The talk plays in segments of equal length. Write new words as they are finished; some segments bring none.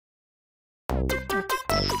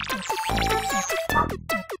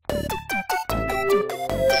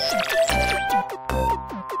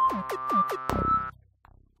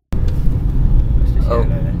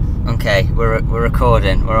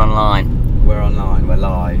recording. We're online. We're online. We're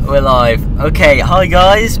live. We're live. Okay, hi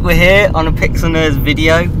guys. We're here on a Pixel Nerds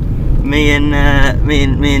video. Me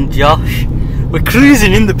and Josh. We're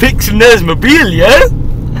cruising in the Pixel Nerds mobile, yo.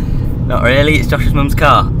 Not really. It's Josh's mum's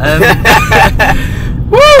car. Woo!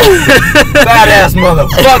 Badass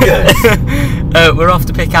motherfuckers. We're off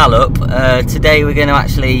to pick Al up. Today we're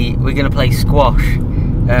gonna play squash.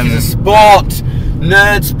 It's a sport.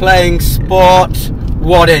 Nerds playing sport.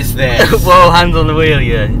 What is this? Whoa, hands on the wheel,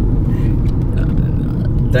 yeah.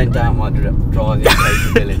 Don't doubt my driving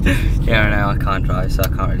capabilities. Yeah, I know I can't drive, so I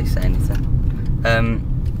can't really say anything.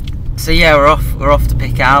 So yeah, we're off to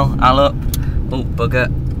pick Al up. Oh bugger!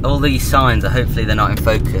 All these signs are hopefully they're not in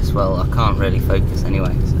focus. Well, I can't really focus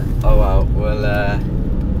anyway. So. Oh well, we'll.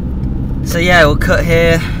 So yeah, we'll cut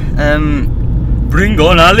here. Bring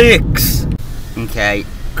on Alex. Okay,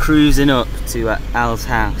 cruising up to Al's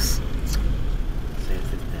house.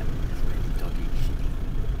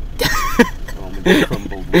 The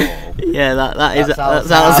crumbled wall. Yeah, that's Al's Al's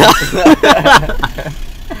house. house.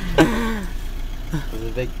 There's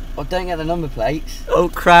a big. Oh, don't get the number plates. Oh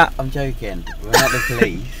crap! I'm joking. We're not the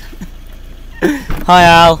police. Hi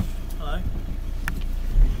Al. Hello.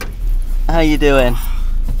 How you doing?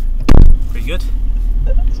 Pretty good.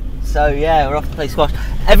 So yeah, we're off to play squash.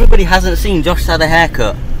 Everybody hasn't seen Josh had a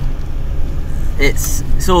haircut.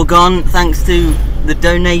 It's all gone thanks to the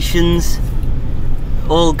donations.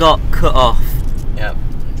 All got cut off. Yep.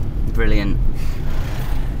 Brilliant.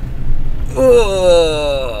 What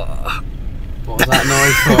was that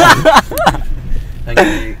noise from? Thank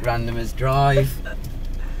you, Randomers Drive.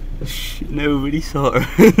 Nobody saw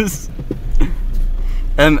us.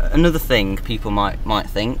 Another thing people might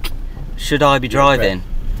think: should I be driving?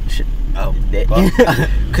 Oh,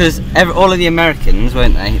 Because all of the Americans,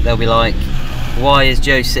 won't they? They'll be like, "Why is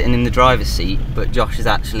Joe sitting in the driver's seat, but Josh is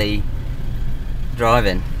actually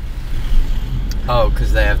driving?" Oh,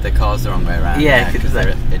 because they have their cars the wrong way around. Yeah, because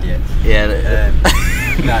they're idiots. Yeah.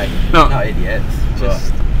 No, not idiots.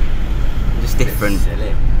 Just different.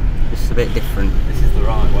 Silly. Just a bit different. This is the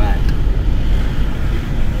right way.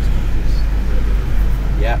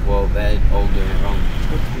 Yeah, well, they're all doing it wrong. It's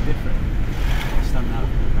got to be different. Stand out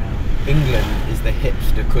from the ground. England is the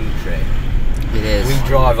hipster country. It is. We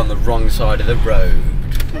drive on the wrong side of the road.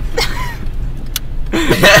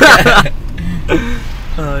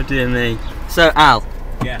 Oh dear me. So Al,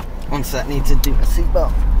 Yeah. one sec, need to do a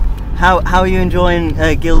seatbelt. How are you enjoying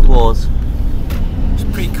Guild Wars? It's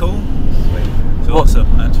pretty cool. It's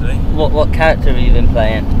awesome, actually. What character have you been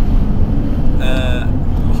playing?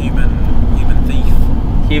 Human thief.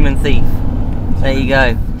 Human Thief. There you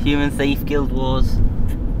go. Human Thief, Guild Wars,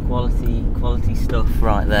 quality stuff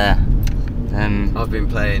right there. I've been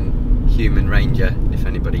playing Human Ranger, if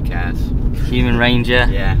anybody cares. Human Ranger.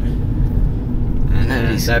 Yeah.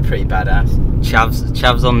 And they're pretty badass.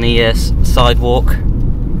 Chav's on the sidewalk,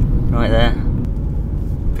 right there.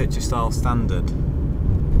 Picture style standard.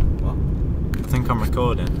 What? I think I'm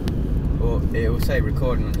recording. Well, it will say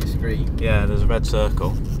recording on your screen. Yeah, there's a red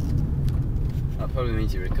circle. That probably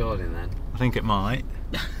means you're recording then. I think it might.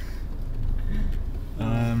 You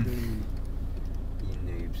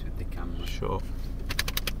noobs with the camera. Sure.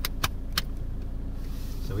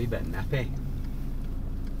 So we better nappy.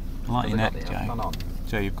 I like your neck, Joe.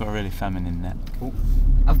 Joe, you've got a really feminine neck. Ooh.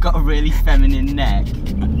 I've got a really feminine neck.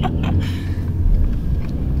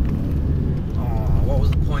 Oh, what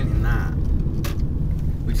was the point in that?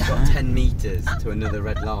 We just got 10 metres to another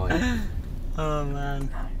red line. Oh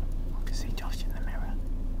man. I can see Josh in the mirror.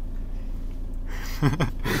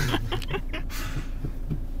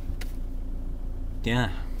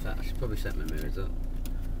 Yeah. In fact, I should probably set my mirrors up.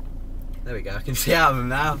 There we go, I can see out of them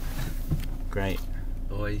now. Great.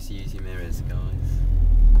 Always use your mirrors, guys.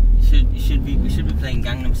 We should be playing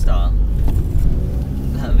Gangnam Style.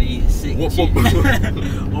 That'd be sick.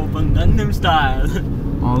 Open Gangnam Style.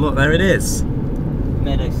 Oh look, there it is.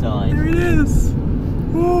 Meadowside. There it is.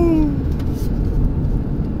 Woo.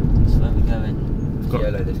 That's where we're going.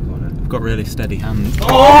 YOLO this corner. I've got really steady hands.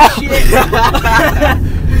 Oh shit!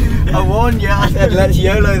 I warned you, I said let's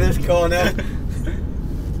YOLO this corner.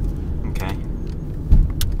 Okay.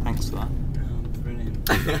 Thanks for that. Oh, brilliant.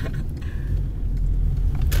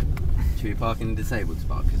 Should we park in the disabled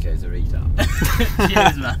spot because Joe's a retard?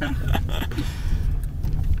 Cheers, man.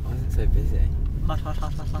 Why is it so busy? Hot.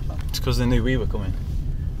 It's because they knew we were coming.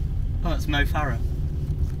 Oh, it's Mo Farah.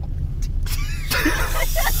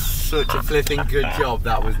 Such a flipping good job.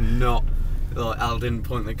 That was not like Al didn't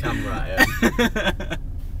point the camera at him.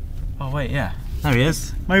 Oh wait, yeah. There he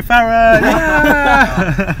is. Mo Farah!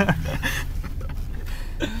 Yeah!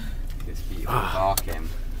 This beautiful parking.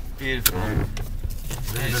 Beautiful.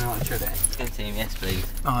 Go team, yes please.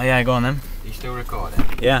 Oh yeah, go on then. Are you still recording?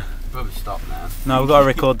 Yeah. Probably stop now. No, we've got to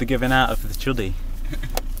record the giving out of the chuddy.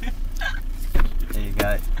 There you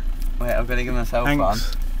go. Wait, I've got to give myself Thanks. one.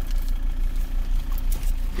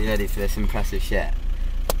 You ready for this impressive shit?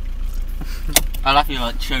 I like you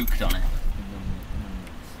like choked on it.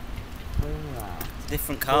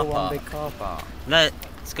 Different car One park. big car park.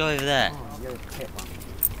 Let's go over there. Oh, you're a pit one.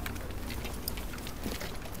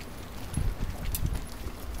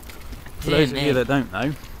 For those of you that don't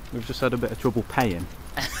know, we've just had a bit of trouble paying.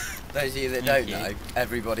 Those of you that don't know,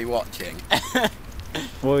 everybody watching.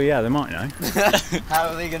 Well, yeah, they might know. How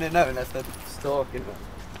are they going to know unless they're stalking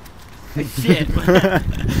them? Shit.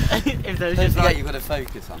 If there's Don't just forget like you've got to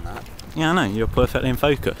focus on that. Yeah, I know, you're perfectly in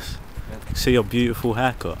focus. See your beautiful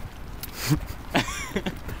haircut.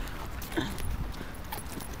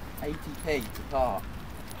 80p to park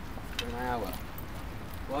for an hour.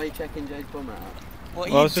 Why are you checking Joe's bum out? what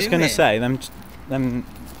are Well, I you was just going to doing? say,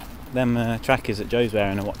 them trackies that Joe's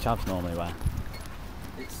wearing are what Chavs normally wear.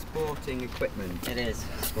 It's sporting equipment. It is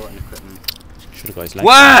sporting equipment. Should have got his legs.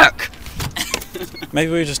 Work! Maybe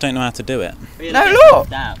we just don't know how to do it. No,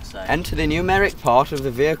 look! Out, so. Enter the numeric part of the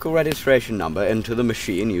vehicle registration number into the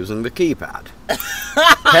machine using the keypad.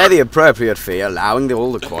 Pay the appropriate fee, allowing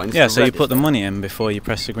all the coins Yeah, to so you put the register. money in before you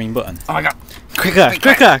press the green button. Oh my god. Quicker,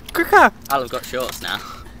 quicker, quicker! Al have got shorts now.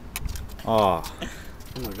 Oh.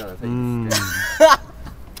 Oh my god, I think Mm.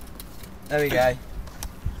 There we go.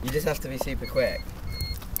 You just have to be super quick.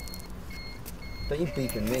 Don't you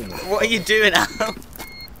beacon me. What are you doing, Al?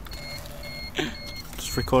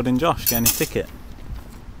 Just recording Josh getting his ticket.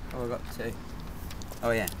 Oh, I got two.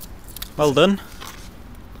 Oh yeah. Well done.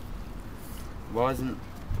 Why isn't...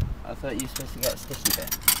 I thought you were supposed to get a sticky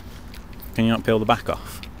bit. Can you not peel the back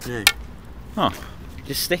off? No. Oh.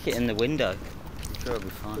 Just stick it in the window. I'm sure it'll be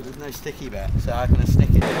fine. But there's no sticky bit, so how can I stick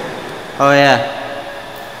it? Oh yeah.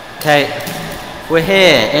 Okay, we're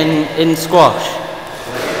here in Squash.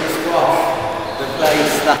 Squash. The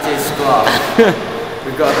place that is Squash.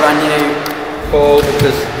 We've got a brand new ball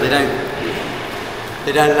because they don't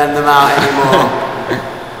lend them out anymore.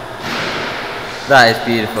 That is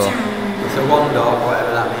beautiful. It's a one dog,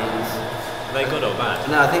 whatever that means. Are they good or bad?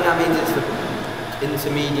 No, I think that means it's for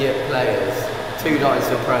intermediate players. 2 dots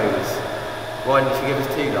for pros. Why didn't you give us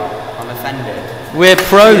 2 dots? I'm offended. We're You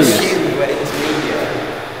pros. assumed we're intermediate.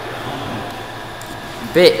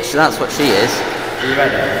 Bitch, that's what she is. Are you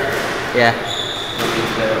ready? Yeah.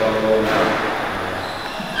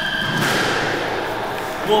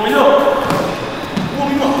 Warming up!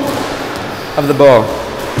 Warming up! Have the ball.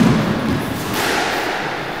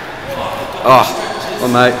 Oh, well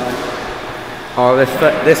mate. Oh,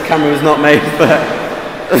 this camera was not made for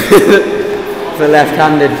for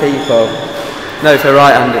left-handed people. No, for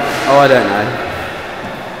right-handed. Oh, I don't know.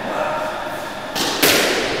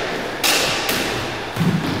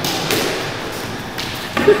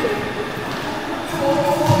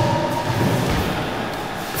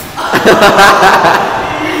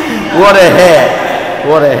 What a hit!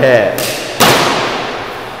 What a hit!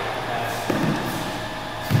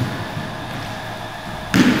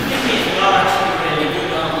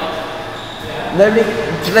 Nobody,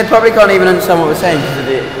 they probably can't even understand what we're saying because of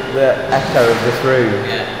the echo of this room.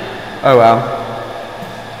 Yeah. Oh well.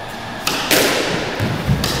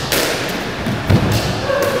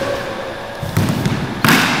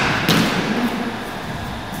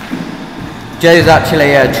 Joe's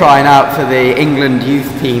actually trying out for the England youth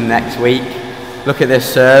team next week. Look at this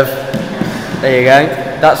serve. There you go.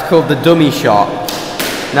 That's called the dummy shot.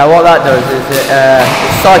 Now what that does is it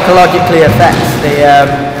psychologically affects the...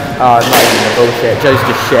 oh, it's not even the bullshit. Joe's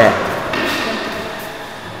just shit.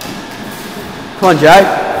 Come on, Joe.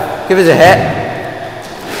 Give us a hit.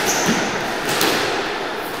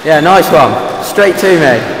 Yeah, nice one. Straight to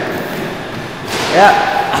me.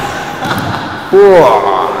 Yeah. Whoa.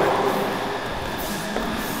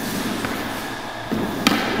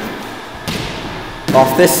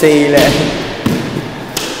 Off the ceiling.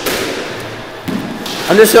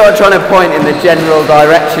 I'm just sort of trying to point in the general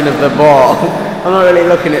direction of the ball. I'm not really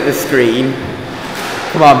looking at the screen.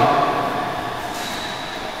 Come on.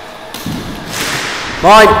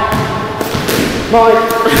 Mine. Mine.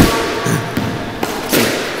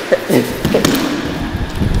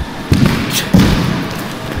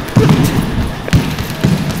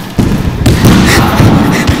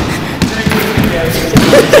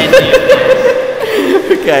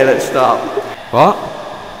 Okay, let's stop. What?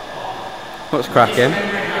 What's cracking?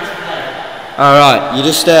 Alright, you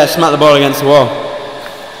just smack the ball against the wall.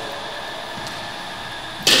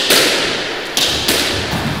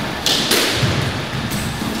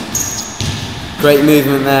 Great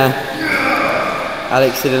movement there.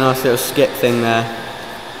 Alex did a nice little skip thing there.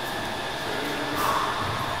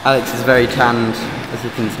 Alex is very tanned, as you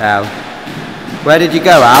can tell. Where did you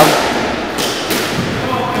go, Al?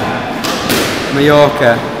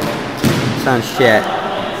 Mallorca. Sounds shit.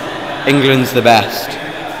 England's the best.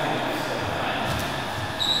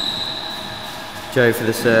 Joe for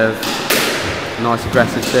the serve. Nice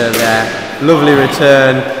aggressive serve there. Lovely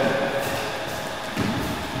return.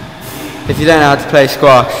 If you don't know how to play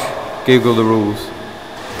squash, Google the rules.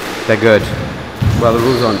 They're good. Well, the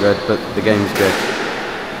rules aren't good, but the game's good.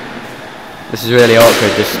 This is really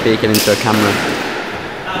awkward, just speaking into a camera.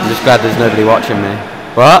 I'm just glad there's nobody watching me.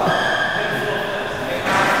 What?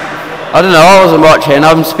 I don't know, I wasn't watching,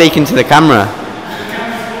 I'm speaking to the camera.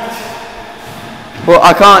 Well,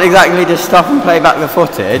 I can't exactly just stop and play back the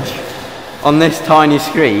footage on this tiny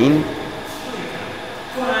screen.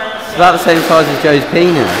 It's about the same size as Joe's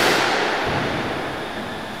penis.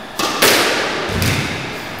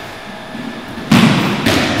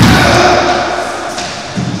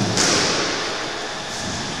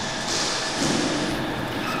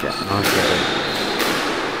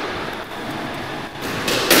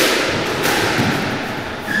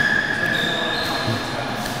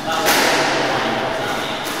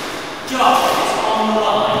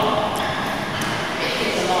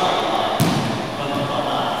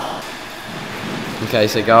 Okay,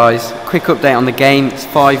 so guys, quick update on the game. It's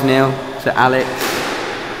 5-0 to Alex.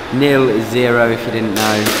 Nil is 0 if you didn't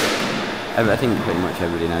know. I think pretty much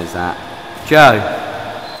everybody knows that. Joe,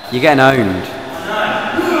 you're getting owned.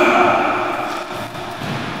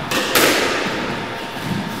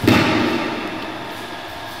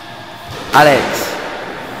 Alex,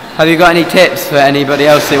 have you got any tips for anybody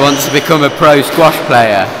else that wants to become a pro squash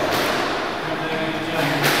player?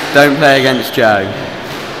 Don't play against Joe.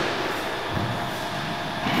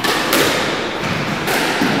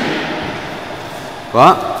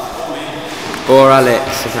 What? Or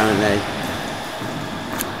Alex, apparently.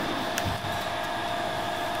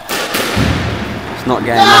 It's not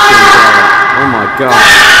getting much into it. Oh my god.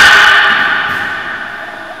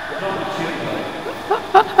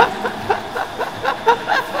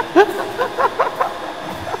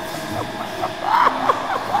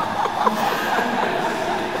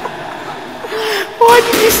 Why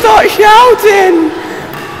did you start shouting?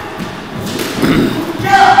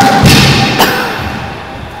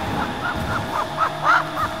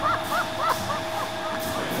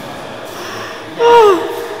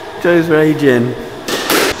 Joe's raging.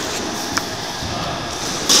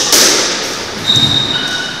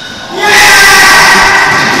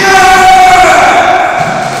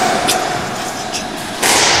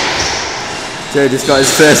 Joe just got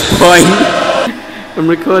his first point. I'm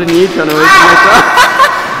recording you trying to open my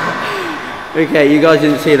door. Okay, you guys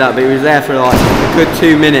didn't see that, but he was there for like a good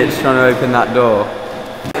 2 minutes trying to open that door.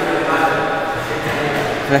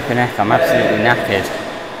 Flipping heck, I'm absolutely knackered.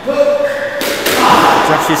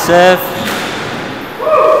 Josh's serve.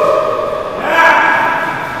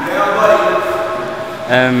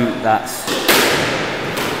 That's...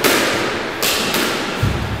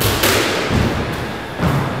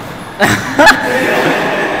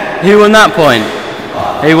 Who won that point?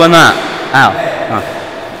 Who won that? Ow. Oh.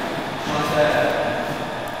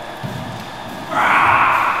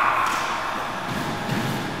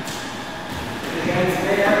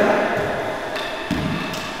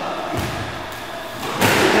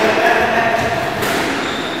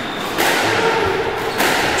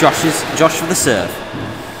 Josh for the serve.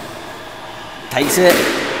 Takes it.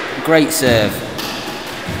 Great serve.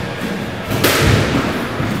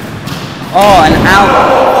 Oh, and Al.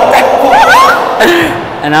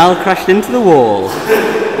 And Al crashed into the wall.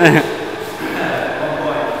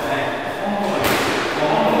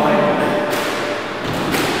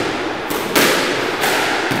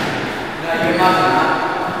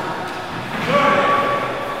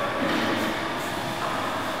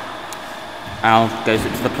 Al goes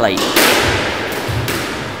up to the plate.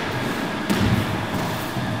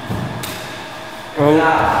 Oh.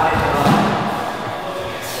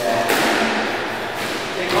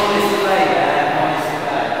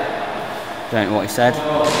 Don't know what he said.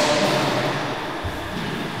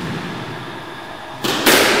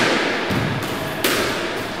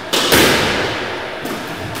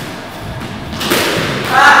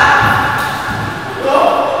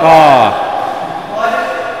 Oh.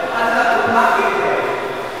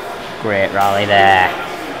 Great rally there.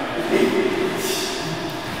 It's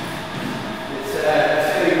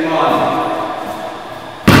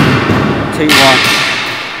 2-1.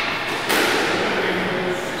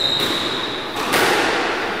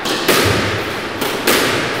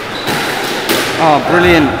 Oh,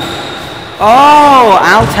 brilliant. Oh,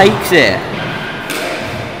 Al takes it.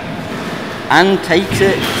 And takes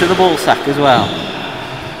it to the ball sack as well.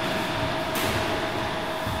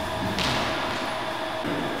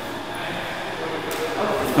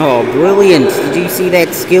 Oh, brilliant. Did you see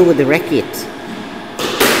that skill with the racket?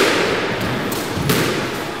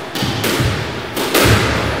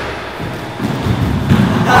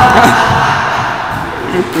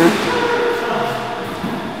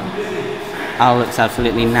 Al looks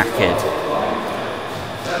absolutely knackered.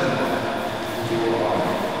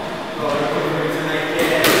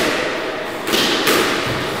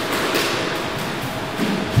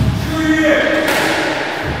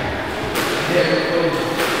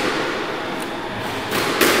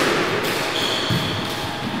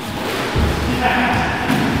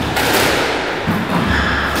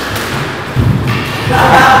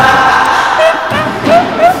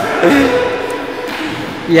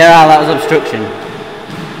 Yeah, Al, that was obstruction.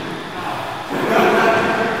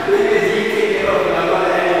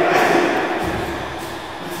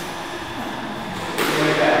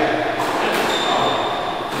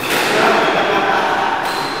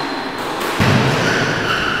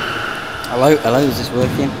 Hello, is this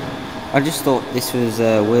working? I just thought this was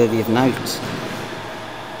worthy of note.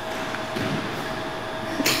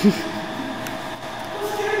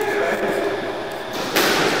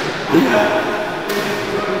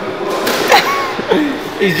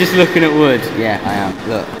 He's just looking at wood. Yeah, I am.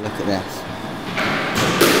 Look at this.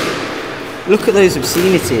 Look at those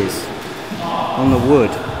obscenities on the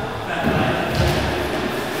wood.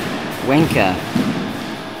 Wanker.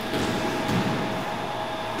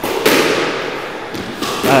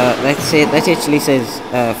 That actually says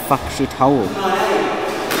fuck shit hole.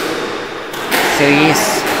 So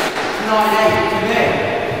yes.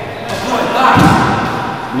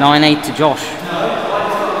 9-8 to Josh.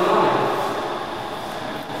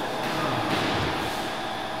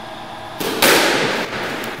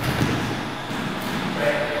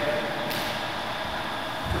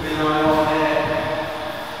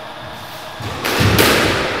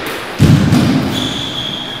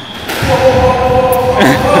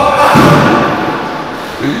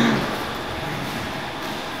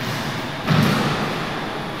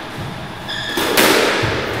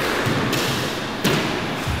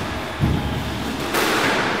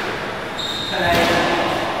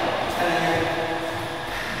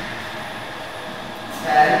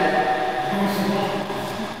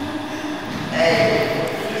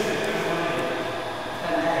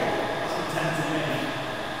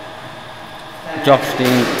 Josh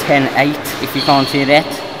doing 10-8, if you can't see that.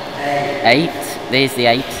 8. There's the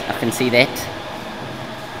 8, I can see that.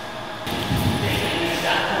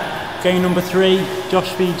 Game number 3,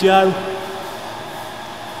 Josh v Joe.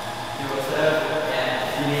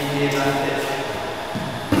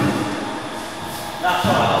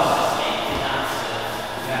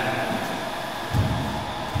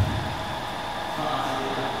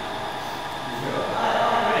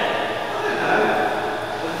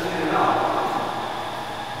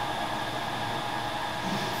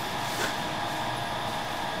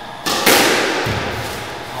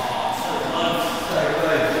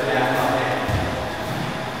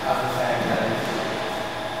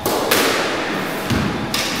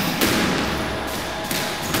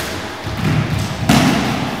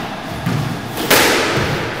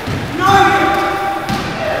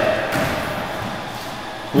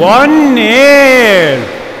 One nil.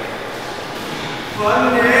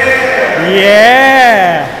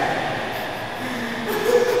 Yeah.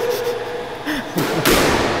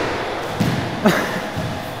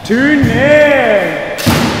 Two nil.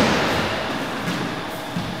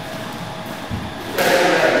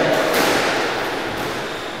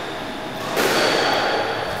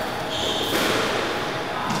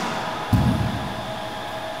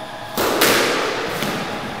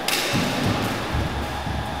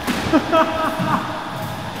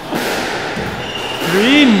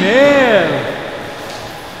 Three nil.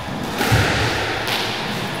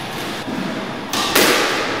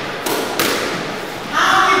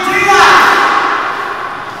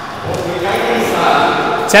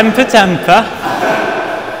 Temper.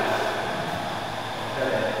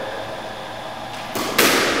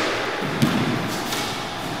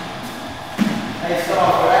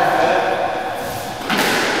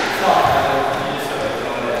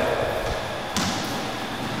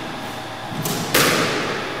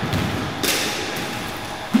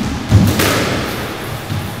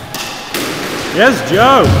 Yes,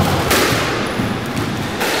 Joe.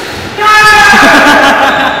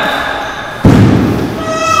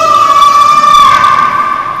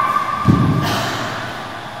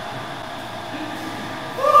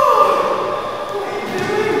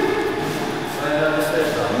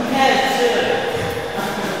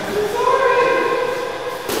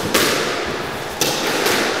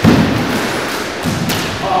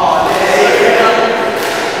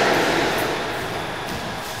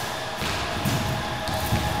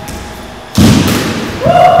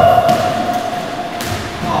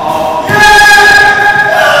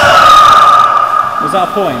 got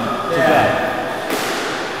a point to go?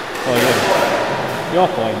 Or you? Your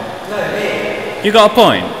point? No, me. You got a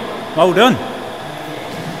point? Well done.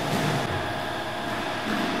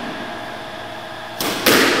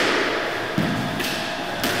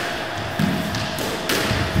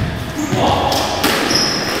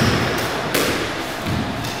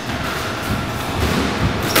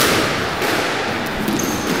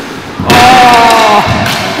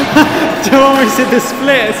 You almost did the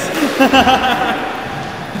splits.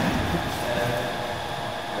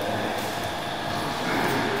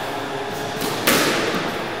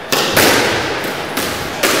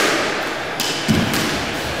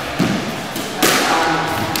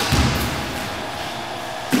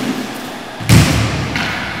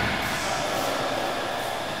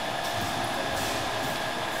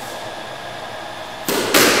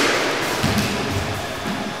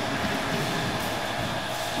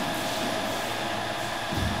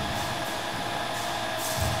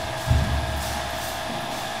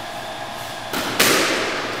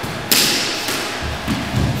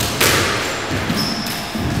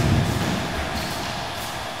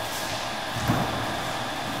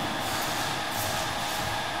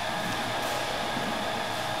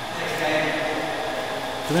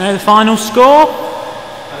 Do we know the final score?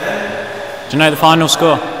 Do you know the final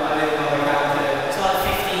score? It's like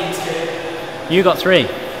 15-2. You got 3. You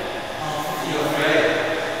got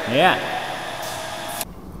 3. Yeah.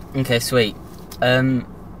 Okay, sweet.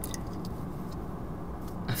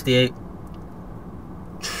 After you.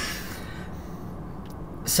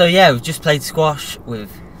 So yeah, we've just played squash with.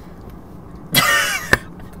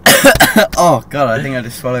 Oh god, I think I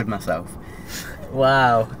just swallowed myself.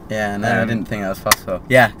 Wow. Yeah, no, I didn't think that was possible.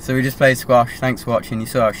 Yeah, so we just played squash. Thanks for watching. You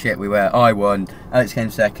saw how shit we were. I won. Alex came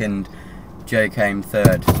second. Joe came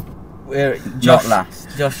third. We're Not last.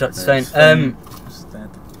 Josh shot stone.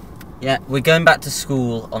 Yeah, we're going back to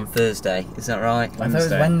school on Thursday. Is that right? I thought it was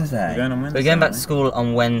Wednesday. We're going on Wednesday. We're going back to school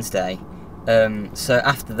on Wednesday. So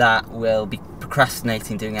after that, we'll be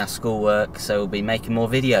procrastinating doing our schoolwork. So we'll be making more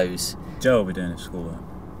videos. Joe will be doing his schoolwork.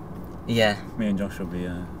 Yeah. Me and Josh will be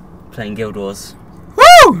Playing Guild Wars.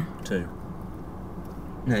 Woo! 2.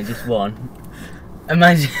 No, just 1.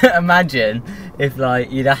 Imagine if like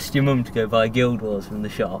you'd asked your mum to go buy Guild Wars from the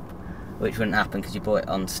shop, which wouldn't happen because you bought it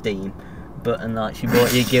on Steam. But and like she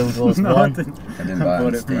bought you Guild Wars No, 1. I didn't buy it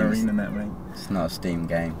on it from Steam. ArenaNet, mate. It's not a Steam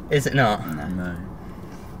game. Is it not? No.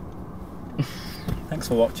 Thanks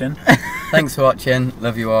for watching. Thanks for watching.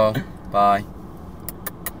 Love you all. Bye.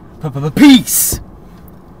 Peace!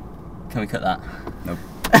 Can we cut that? Nope.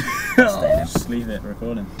 Just leave it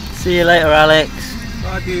recording. See you later, Alex.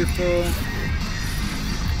 Bye, beautiful.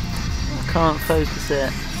 I can't focus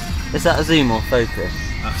it. Is that a zoom or focus?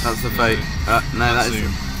 That's the focus. No, that is.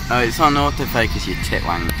 Oh, it's on autofocus, you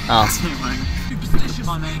titwang. Oh.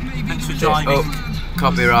 Thanks for driving. Oh,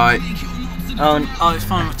 copyright. Oh, It's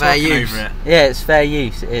fine. We're Fair talking use. over it. yeah, it's fair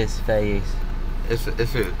use. It is fair use. If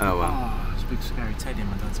it, oh well. Oh, there's a big scary teddy in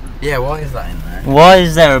my dad's mouth. Yeah, why is that in there? Why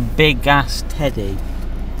is there a big ass teddy?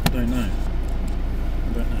 I don't know.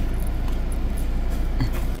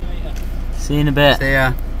 See you in a bit. See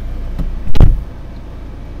ya.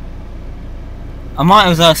 I might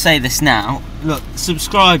as well say this now. Look,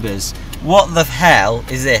 subscribers, what the hell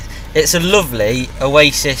is this? It's a lovely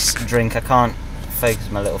Oasis drink. I can't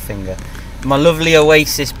focus my little finger. My lovely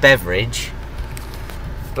Oasis beverage.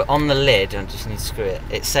 But on the lid, I just need to screw it.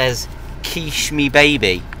 It says Quiche Me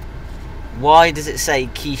Baby. Why does it say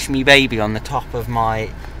Quiche Me Baby on the top of my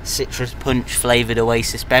citrus punch flavoured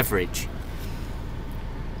Oasis beverage?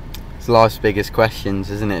 It's life's biggest questions,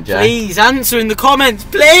 isn't it, Jay? Please answer in the comments,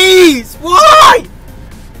 please! Why?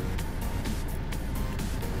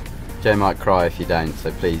 Jay might cry if you don't, so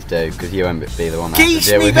please do, because you won't be the one that has Quiche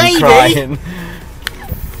to deal me, with him baby! crying.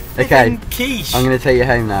 Okay, Flippin' quiche. I'm going to take you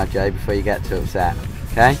home now, Jay, before you get too upset.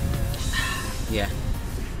 Okay? Yeah.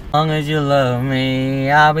 As long as you love me,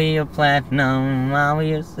 I'll be your platinum, I'll be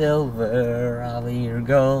your silver, I'll be your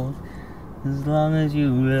gold. As long as you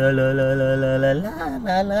la la la la la la la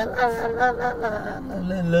la la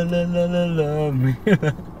la la la love me.